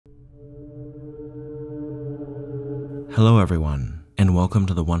Hello everyone, and welcome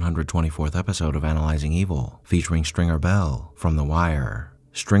to the 124th episode of Analyzing Evil, featuring Stringer Bell from The Wire.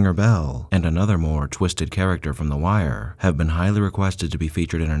 Stringer Bell and another more twisted character from The Wire have been highly requested to be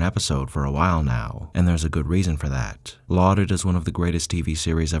featured in an episode for a while now, and there's a good reason for that. Lauded as one of the greatest TV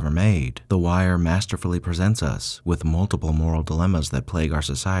series ever made, The Wire masterfully presents us with multiple moral dilemmas that plague our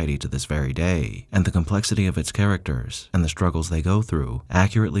society to this very day, and the complexity of its characters and the struggles they go through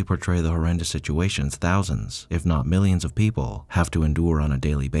accurately portray the horrendous situations thousands, if not millions of people have to endure on a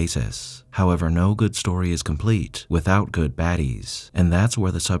daily basis. However, no good story is complete without good baddies, and that's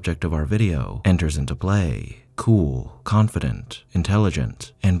where the subject of our video enters into play. Cool, confident,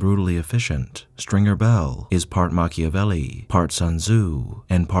 intelligent, and brutally efficient, Stringer Bell is part Machiavelli, part Sun Tzu,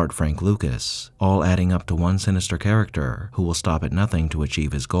 and part Frank Lucas, all adding up to one sinister character who will stop at nothing to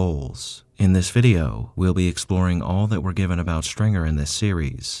achieve his goals. In this video, we'll be exploring all that we're given about Stringer in this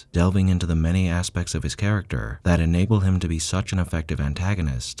series, delving into the many aspects of his character that enable him to be such an effective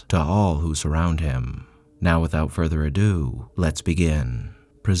antagonist to all who surround him. Now, without further ado, let's begin.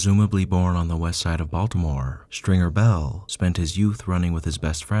 Presumably born on the west side of Baltimore, Stringer Bell spent his youth running with his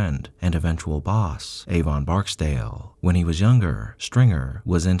best friend and eventual boss, Avon Barksdale. When he was younger, Stringer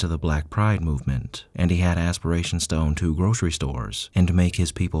was into the Black Pride movement, and he had aspirations to own 2 grocery stores and to make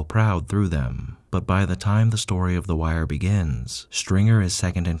his people proud through them. But by the time the story of The Wire begins, Stringer is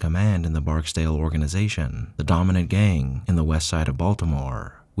second in command in the Barksdale organization, the dominant gang in the west side of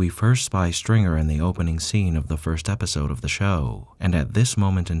Baltimore. We first spy Stringer in the opening scene of the first episode of the show, and at this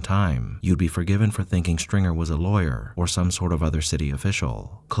moment in time, you'd be forgiven for thinking Stringer was a lawyer or some sort of other city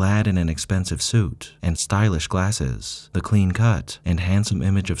official. Clad in an expensive suit and stylish glasses, the clean cut and handsome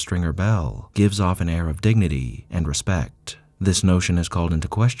image of Stringer Bell gives off an air of dignity and respect. This notion is called into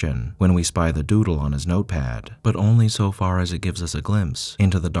question when we spy the doodle on his notepad, but only so far as it gives us a glimpse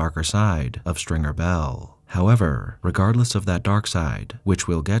into the darker side of Stringer Bell. However, regardless of that dark side, which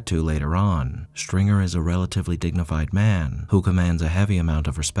we'll get to later on, Stringer is a relatively dignified man who commands a heavy amount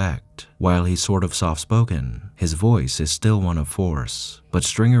of respect. While he's sort of soft-spoken, his voice is still one of force, but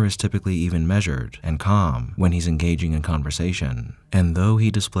Stringer is typically even measured and calm when he's engaging in conversation. And though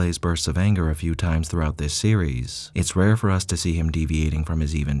he displays bursts of anger a few times throughout this series, it's rare for us to see him deviating from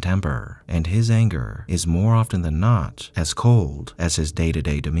his even temper, and his anger is more often than not as cold as his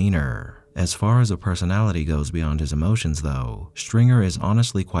day-to-day demeanor. As far as a personality goes beyond his emotions, though, Stringer is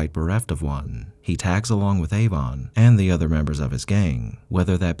honestly quite bereft of one. He tags along with Avon and the other members of his gang,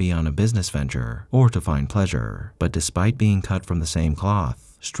 whether that be on a business venture or to find pleasure. But despite being cut from the same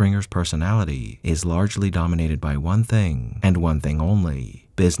cloth, Stringer's personality is largely dominated by one thing and one thing only: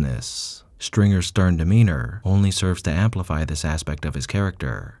 business. Stringer's stern demeanor only serves to amplify this aspect of his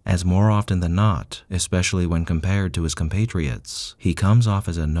character, as more often than not, especially when compared to his compatriots, he comes off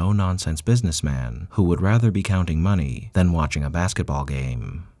as a no-nonsense businessman who would rather be counting money than watching a basketball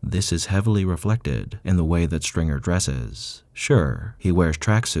game. This is heavily reflected in the way that Stringer dresses. Sure, he wears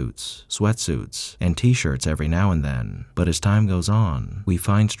tracksuits, sweatsuits, and t-shirts every now and then, but as time goes on, we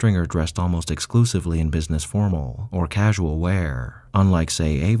find Stringer dressed almost exclusively in business formal or casual wear, unlike,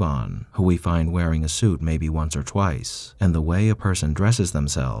 say, Avon, who we find wearing a suit maybe once or twice, and the way a person dresses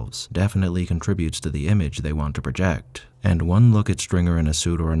themselves definitely contributes to the image they want to project. And one look at Stringer in a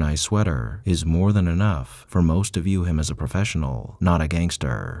suit or a nice sweater is more than enough for most to view him as a professional, not a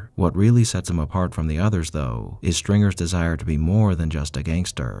gangster. What really sets him apart from the others, though, is Stringer's desire to be more than just a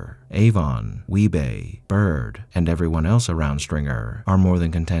gangster. Avon, Weebay, Bird, and everyone else around Stringer are more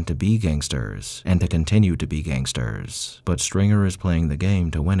than content to be gangsters and to continue to be gangsters. But Stringer is playing the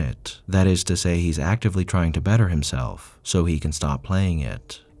game to win it. That is to say, he's actively trying to better himself so he can stop playing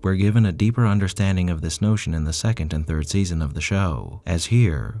it. We're given a deeper understanding of this notion in the second and third season of the show, as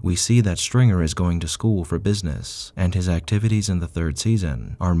here we see that Stringer is going to school for business, and his activities in the third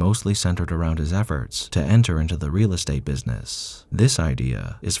season are mostly centered around his efforts to enter into the real estate business. This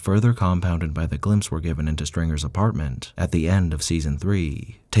idea is further compounded by the glimpse we're given into Stringer's apartment at the end of season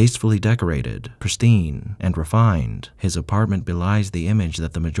 3. Tastefully decorated, pristine, and refined, his apartment belies the image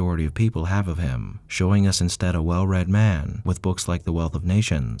that the majority of people have of him, showing us instead a well-read man with books like The Wealth of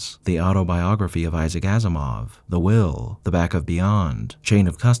Nations, the autobiography of Isaac Asimov, The Will, The Back of Beyond, Chain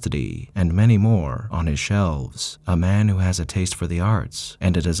of Custody, and many more on his shelves. A man who has a taste for the arts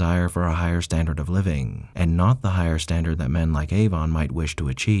and a desire for a higher standard of living, and not the higher standard that men like Avon might wish to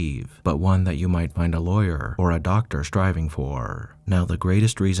achieve, but one that you might find a lawyer or a doctor striving for. Now, the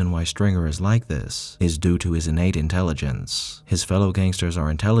greatest reason why Stringer is like this is due to his innate intelligence. His fellow gangsters are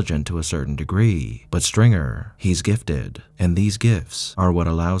intelligent to a certain degree, but Stringer, he's gifted, and these gifts are what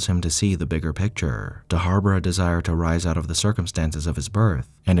allows him to see the bigger picture, to harbor a desire to rise out of the circumstances of his birth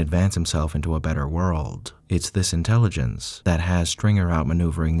and advance himself into a better world. It's this intelligence that has Stringer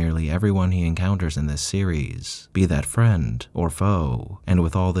outmaneuvering nearly everyone he encounters in this series, be that friend or foe. And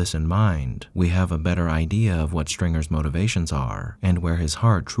with all this in mind, we have a better idea of what Stringer's motivations are and where his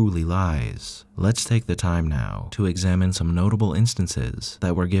heart truly lies. Let's take the time now to examine some notable instances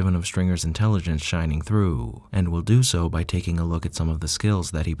that were given of Stringer's intelligence shining through, and we'll do so by taking a look at some of the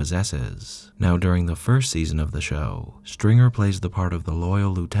skills that he possesses. Now, during the first season of the show, Stringer plays the part of the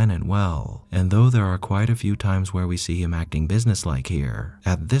loyal lieutenant well, and though there are quite a few times where we see him acting businesslike here,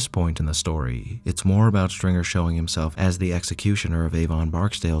 at this point in the story, it's more about Stringer showing himself as the executioner of Avon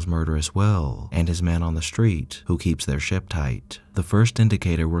Barksdale's murderous will, and his man on the street who keeps their ship tight. The first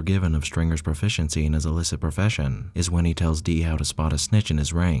indicator we're given of Stringer's proficiency in his illicit profession is when he tells Dee how to spot a snitch in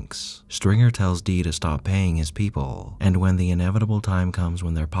his ranks. Stringer tells Dee to stop paying his people, and when the inevitable time comes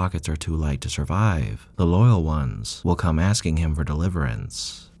when their pockets are too light to survive, the loyal ones will come asking him for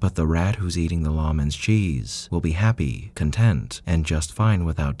deliverance. But the rat who's eating the lawman's cheese will be happy, content, and just fine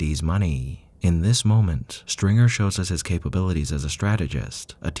without Dee's money. In this moment, Stringer shows us his capabilities as a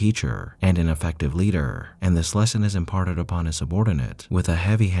strategist, a teacher, and an effective leader, and this lesson is imparted upon his subordinate with a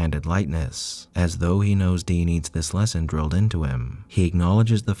heavy-handed lightness, as though he knows Dee needs this lesson drilled into him. He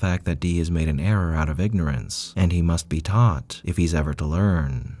acknowledges the fact that Dee has made an error out of ignorance, and he must be taught if he's ever to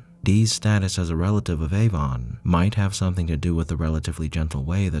learn. Dee's status as a relative of Avon might have something to do with the relatively gentle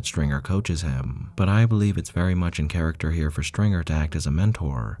way that Stringer coaches him, but I believe it's very much in character here for Stringer to act as a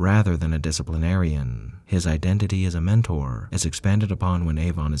mentor rather than a disciplinarian. His identity as a mentor is expanded upon when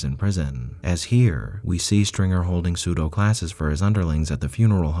Avon is in prison, as here we see Stringer holding pseudo classes for his underlings at the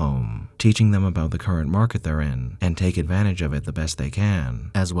funeral home, teaching them about the current market they're in and take advantage of it the best they can,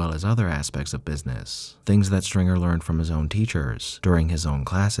 as well as other aspects of business, things that Stringer learned from his own teachers during his own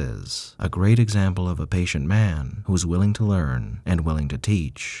classes. A great example of a patient man who's willing to learn and willing to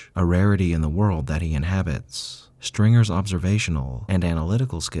teach, a rarity in the world that he inhabits. Stringer's observational and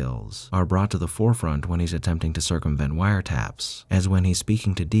analytical skills are brought to the forefront when he's attempting to circumvent wiretaps, as when he's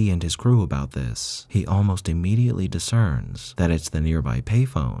speaking to Dee and his crew about this, he almost immediately discerns that it's the nearby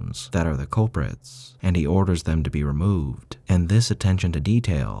payphones that are the culprits, and he orders them to be removed. And this attention to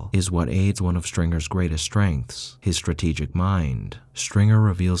detail is what aids one of Stringer's greatest strengths, his strategic mind. Stringer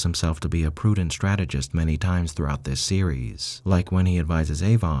reveals himself to be a prudent strategist many times throughout this series, like when he advises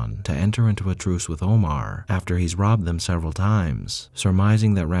Avon to enter into a truce with Omar after he's robbed them several times,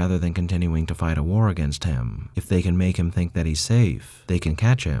 surmising that rather than continuing to fight a war against him, if they can make him think that he's safe, they can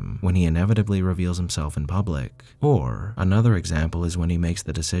catch him when he inevitably reveals himself in public. Or, another example is when he makes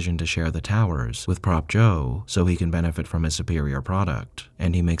the decision to share the towers with Prop Joe so he can benefit from his superior product.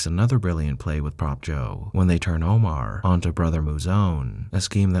 And he makes another brilliant play with Prop Joe when they turn Omar onto Brother Mouzone, a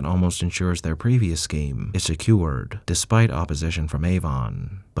scheme that almost ensures their previous scheme is secured, despite opposition from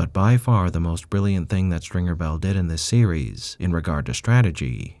Avon. But by far the most brilliant thing that Stringer Bell did in this series, in regard to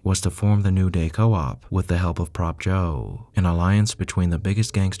strategy, was to form the New Day Co-op with the help of Prop Joe, an alliance between the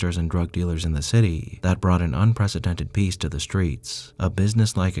biggest gangsters and drug dealers in the city that brought an unprecedented peace to the streets, a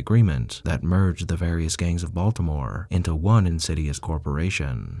business-like agreement that merged the various gangs of Baltimore into one insidious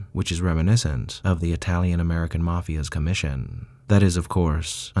corporation, which is reminiscent of the Italian-American Mafia's commission. That is, of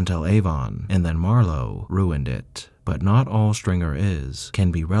course, until Avon and then Marlowe ruined it. But not all Stringer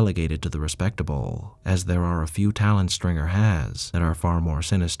can be relegated to the respectable, as there are a few talents Stringer has that are far more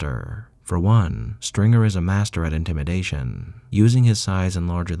sinister. For one, Stringer is a master at intimidation. Using his size and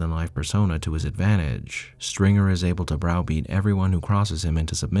larger-than-life persona to his advantage, Stringer is able to browbeat everyone who crosses him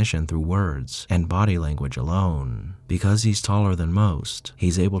into submission through words and body language alone. Because he's taller than most,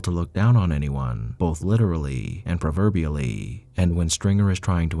 he's able to look down on anyone, both literally and proverbially. And when Stringer is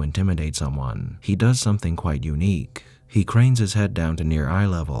trying to intimidate someone, he does something quite unique. He cranes his head down to near eye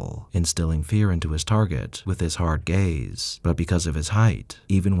level, instilling fear into his target with his hard gaze. But because of his height,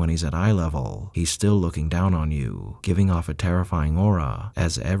 even when he's at eye level, he's still looking down on you, giving off a terrifying aura,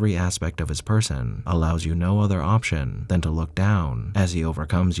 as every aspect of his person allows you no other option than to look down as he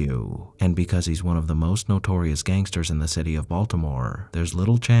overcomes you. And because he's one of the most notorious gangsters in the city of Baltimore, there's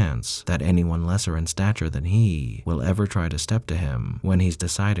little chance that anyone lesser in stature than he will ever try to step to him when he's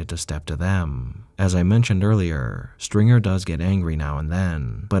decided to step to them. As I mentioned earlier, Stringer does get angry now and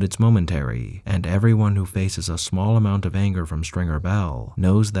then, but it's momentary, and everyone who faces a small amount of anger from Stringer Bell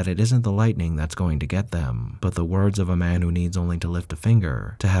knows that it isn't the lightning that's going to get them, but the words of a man who needs only to lift a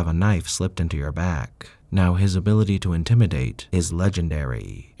finger to have a knife slipped into your back. Now, his ability to intimidate is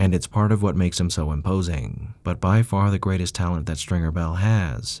legendary, and it's part of what makes him so imposing, but by far the greatest talent that Stringer Bell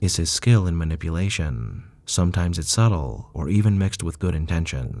has is his skill in manipulation. Sometimes it's subtle, or even mixed with good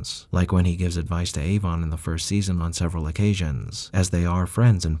intentions, like when he gives advice to Avon in the first season on several occasions, as they are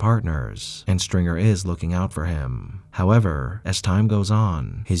friends and partners, and Stringer is looking out for him. However, as time goes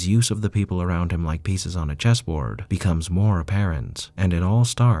on, his use of the people around him like pieces on a chessboard becomes more apparent, and it all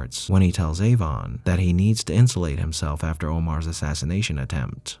starts when he tells Avon that he needs to insulate himself after Omar's assassination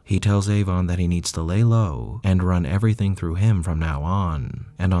attempt. He tells Avon that he needs to lay low and run everything through him from now on,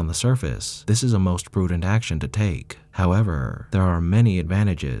 and on the surface, this is a most prudent action to take. However, there are many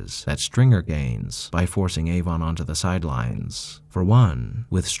advantages that Stringer gains by forcing Avon onto the sidelines. For one,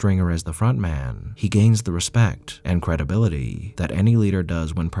 with Stringer as the frontman, he gains the respect and credibility that any leader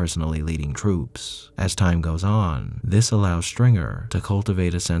does when personally leading troops. As time goes on, this allows Stringer to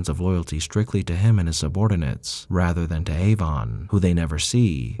cultivate a sense of loyalty strictly to him and his subordinates, rather than to Avon, who they never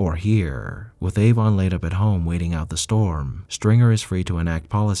see or hear. With Avon laid up at home waiting out the storm, Stringer is free to enact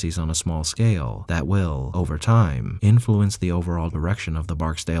policies on a small scale that will, over time, influence the overall direction of the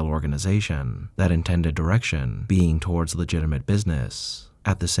Barksdale organization, that intended direction being towards legitimate business.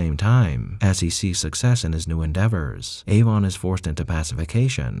 At the same time, as he sees success in his new endeavors, Avon is forced into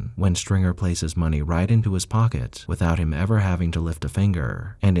pacification when Stringer places money right into his pocket without him ever having to lift a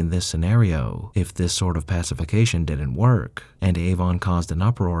finger. And in this scenario, if this sort of pacification didn't work, and Avon caused an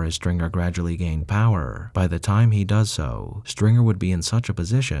uproar as Stringer gradually gained power, by the time he does so, Stringer would be in such a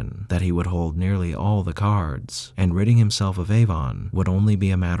position that he would hold nearly all the cards, and ridding himself of Avon would only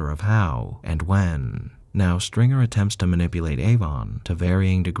be a matter of how and when. Now, Stringer attempts to manipulate Avon to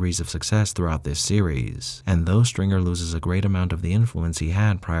varying degrees of success throughout this series, and though Stringer loses a great amount of the influence he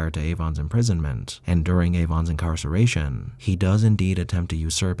had prior to Avon's imprisonment and during Avon's incarceration, he does indeed attempt to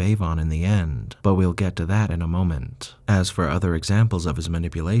usurp Avon in the end, but we'll get to that in a moment. As for other examples of his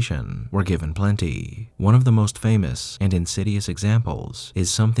manipulation, we're given plenty. One of the most famous and insidious examples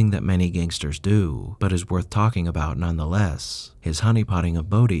is something that many gangsters do, but is worth talking about nonetheless: his honeypotting of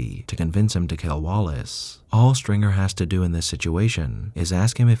Bodhi to convince him to kill Wallace. All Stringer has to do in this situation is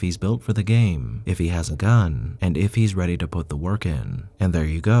ask him if he's built for the game, if he has a gun, and if he's ready to put the work in. And there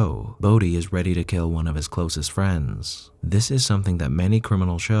you go, Bodhi is ready to kill one of his closest friends. This is something that many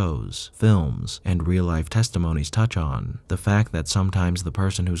criminal shows, films, and real-life testimonies touch on, the fact that sometimes the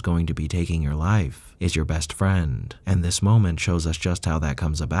person who's going to be taking your life is your best friend, and this moment shows us just how that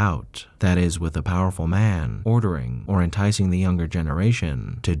comes about. That is, with a powerful man ordering or enticing the younger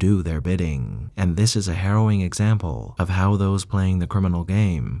generation to do their bidding. And this is a harrowing example of how those playing the criminal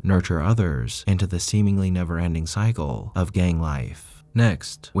game nurture others into the seemingly never-ending cycle of gang life.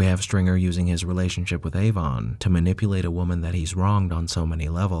 Next, we have Stringer using his relationship with Avon to manipulate a woman that he's wronged on so many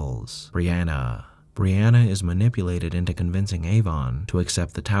levels: Brianna. Brianna is manipulated into convincing Avon to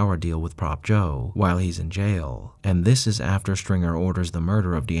accept the tower deal with Prop Joe while he's in jail, and this is after Stringer orders the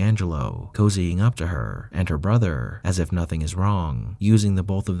murder of D'Angelo, cozying up to her and her brother as if nothing is wrong, using the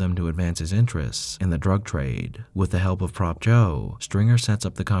both of them to advance his interests in the drug trade. With the help of Prop Joe, Stringer sets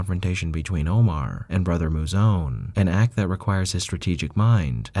up the confrontation between Omar and Brother Mouzone, an act that requires his strategic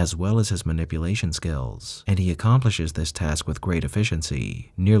mind as well as his manipulation skills, and he accomplishes this task with great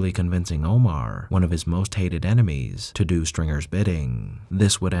efficiency, nearly convincing Omar, one of his most hated enemies, to do Stringer's bidding.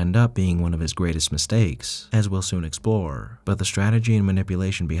 This would end up being one of his greatest mistakes, as we'll soon explore, but the strategy and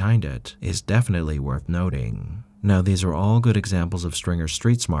manipulation behind it is definitely worth noting. Now, these are all good examples of Stringer's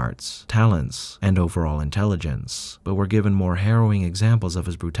street smarts, talents, and overall intelligence, but we're given more harrowing examples of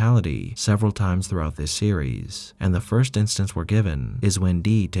his brutality several times throughout this series, and the first instance we're given is when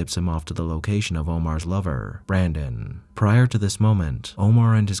Dee tips him off to the location of Omar's lover, Brandon. Prior to this moment,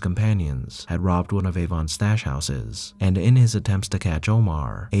 Omar and his companions had robbed one of Avon's stash houses, and in his attempts to catch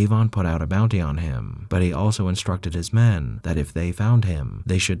Omar, Avon put out a bounty on him, but he also instructed his men that if they found him,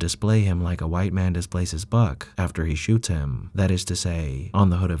 they should display him like a white man displays his buck after he shoots him, that is to say, on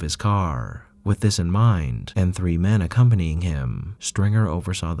the hood of his car. With this in mind, and 3 men accompanying him, Stringer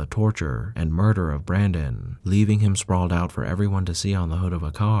oversaw the torture and murder of Brandon, leaving him sprawled out for everyone to see on the hood of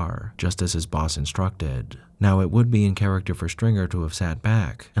a car, just as his boss instructed. Now, it would be in character for Stringer to have sat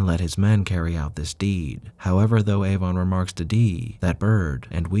back and let his men carry out this deed. However, though Avon remarks to Dee that Bird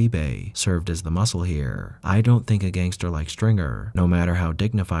and Weebay served as the muscle here, I don't think a gangster like Stringer, no matter how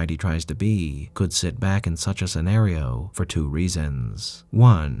dignified he tries to be, could sit back in such a scenario for 2 reasons.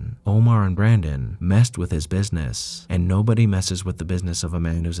 1, Omar and Brandon messed with his business, and nobody messes with the business of a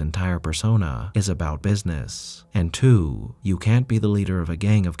man whose entire persona is about business. And 2, you can't be the leader of a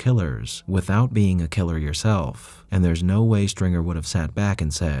gang of killers without being a killer yourself. And there's no way Stringer would have sat back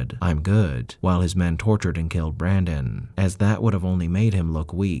and said, "I'm good," while his men tortured and killed Brandon, as that would have only made him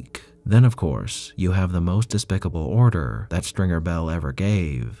look weak. Then of course, you have the most despicable order that Stringer Bell ever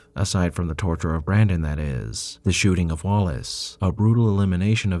gave, aside from the torture of Brandon that is, the shooting of Wallace, a brutal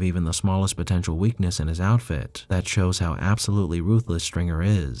elimination of even the smallest potential weakness in his outfit that shows how absolutely ruthless Stringer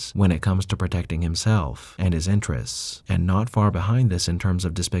is when it comes to protecting himself and his interests. And not far behind this in terms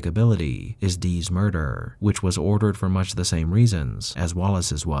of despicability is Dee's murder, which was ordered for much the same reasons as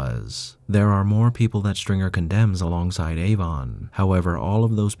Wallace's was. There are more people that Stringer condemns alongside Avon, however all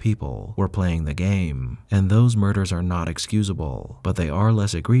of those people were playing the game, and those murders are not excusable, but they are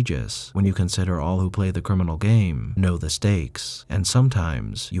less egregious when you consider all who play the criminal game know the stakes, and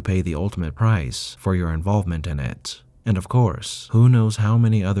sometimes you pay the ultimate price for your involvement in it. And of course, who knows how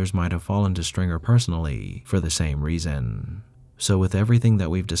many others might have fallen to Stringer personally for the same reason. So with everything that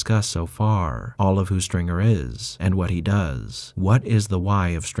we've discussed so far, all of who Stringer is, and what he does, what is the why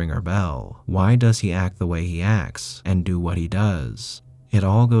of Stringer Bell? Why does he act the way he acts, and do what he does? It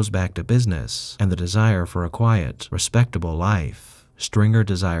all goes back to business, and the desire for a quiet, respectable life. Stringer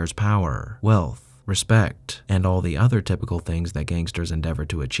desires power, wealth, respect, and all the other typical things that gangsters endeavor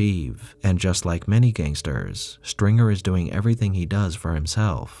to achieve. And just like many gangsters, Stringer is doing everything he does for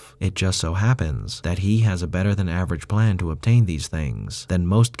himself. It just so happens that he has a better than average plan to obtain these things than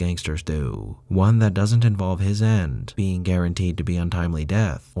most gangsters do, one that doesn't involve his end being guaranteed to be untimely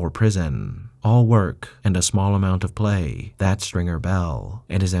death or prison. All work and a small amount of play, that's Stringer Bell,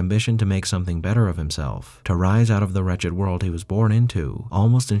 and his ambition to make something better of himself, to rise out of the wretched world he was born into,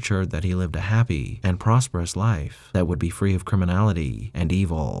 almost ensured that he lived a happy and prosperous life that would be free of criminality and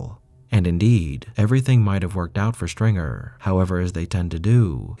evil. And indeed, everything might have worked out for Stringer. However, as they tend to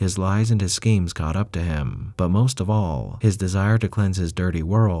do, his lies and his schemes caught up to him. But most of all, his desire to cleanse his dirty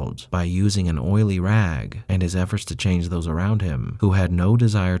world by using an oily rag and his efforts to change those around him who had no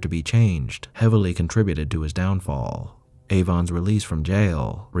desire to be changed heavily contributed to his downfall. Avon's release from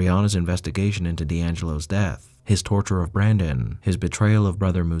jail, Rihanna's investigation into D'Angelo's death, his torture of Brandon, his betrayal of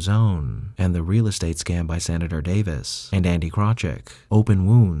Brother Mouzone, and the real estate scam by Senator Davis and Andy Krawczyk, open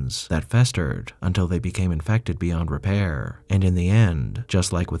wounds that festered until they became infected beyond repair. And in the end,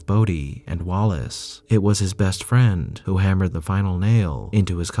 just like with Bodie and Wallace, it was his best friend who hammered the final nail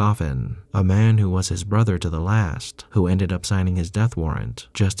into his coffin, a man who was his brother to the last, who ended up signing his death warrant,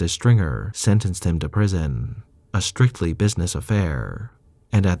 just as Stringer sentenced him to prison. A strictly business affair.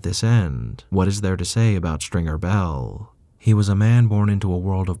 And at this end, what is there to say about Stringer Bell? He was a man born into a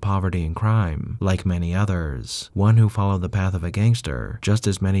world of poverty and crime, like many others, one who followed the path of a gangster, just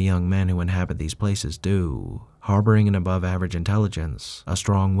as many young men who inhabit these places do. Harboring an above-average intelligence, a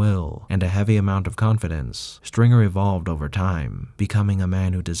strong will, and a heavy amount of confidence, Stringer evolved over time, becoming a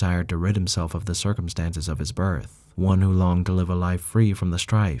man who desired to rid himself of the circumstances of his birth. One who longed to live a life free from the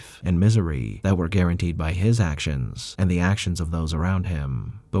strife and misery that were guaranteed by his actions and the actions of those around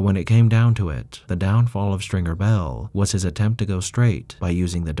him. But when it came down to it, the downfall of Stringer Bell was his attempt to go straight by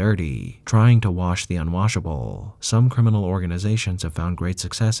using the dirty, trying to wash the unwashable. Some criminal organizations have found great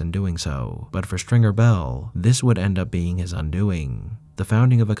success in doing so, but for Stringer Bell, this would end up being his undoing. The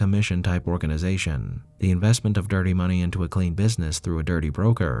founding of a commission-type organization, the investment of dirty money into a clean business through a dirty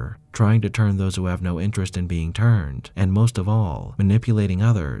broker, trying to turn those who have no interest in being turned, and most of all, manipulating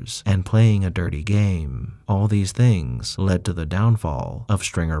others and playing a dirty game. All these things led to the downfall of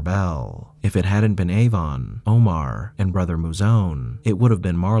Stringer Bell. If it hadn't been Avon, Omar, and Brother Mouzone, it would have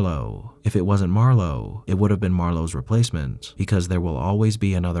been Marlowe. If it wasn't Marlowe, it would have been Marlowe's replacement, because there will always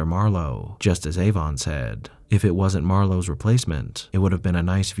be another Marlowe, just as Avon said. If it wasn't Marlowe's replacement, it would have been a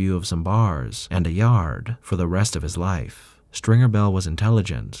nice view of some bars and a yard for the rest of his life. Stringer Bell was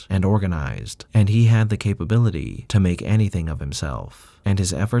intelligent and organized, and he had the capability to make anything of himself. And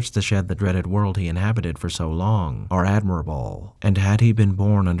his efforts to shed the dreaded world he inhabited for so long are admirable. And had he been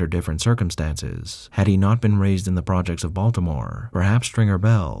born under different circumstances, had he not been raised in the projects of Baltimore, perhaps Stringer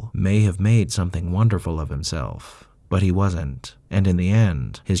Bell may have made something wonderful of himself. But he wasn't, and in the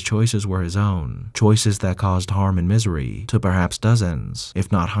end, his choices were his own, choices that caused harm and misery to perhaps dozens,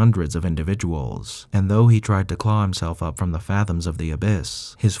 if not hundreds of individuals. And though he tried to claw himself up from the fathoms of the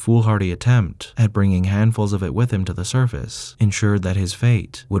abyss, his foolhardy attempt at bringing handfuls of it with him to the surface ensured that his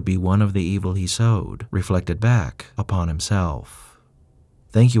fate would be one of the evil he sowed, reflected back upon himself.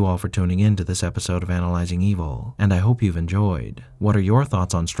 Thank you all for tuning in to this episode of Analyzing Evil, and I hope you've enjoyed. What are your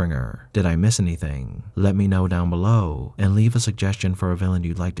thoughts on Stringer? Did I miss anything? Let me know down below, and leave a suggestion for a villain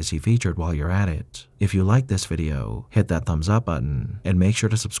you'd like to see featured while you're at it. If you liked this video, hit that thumbs up button, and make sure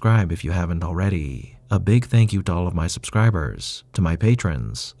to subscribe if you haven't already. A big thank you to all of my subscribers, to my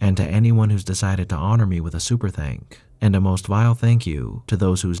patrons, and to anyone who's decided to honor me with a super thank. And a most vile thank you to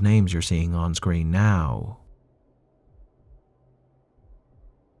those whose names you're seeing on screen now.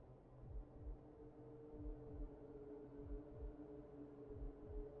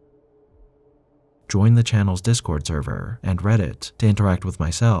 join the channel's Discord server and Reddit to interact with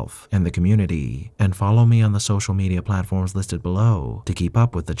myself and the community, and follow me on the social media platforms listed below to keep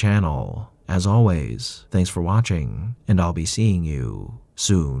up with the channel. As always, thanks for watching, and I'll be seeing you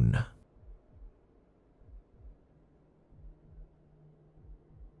soon.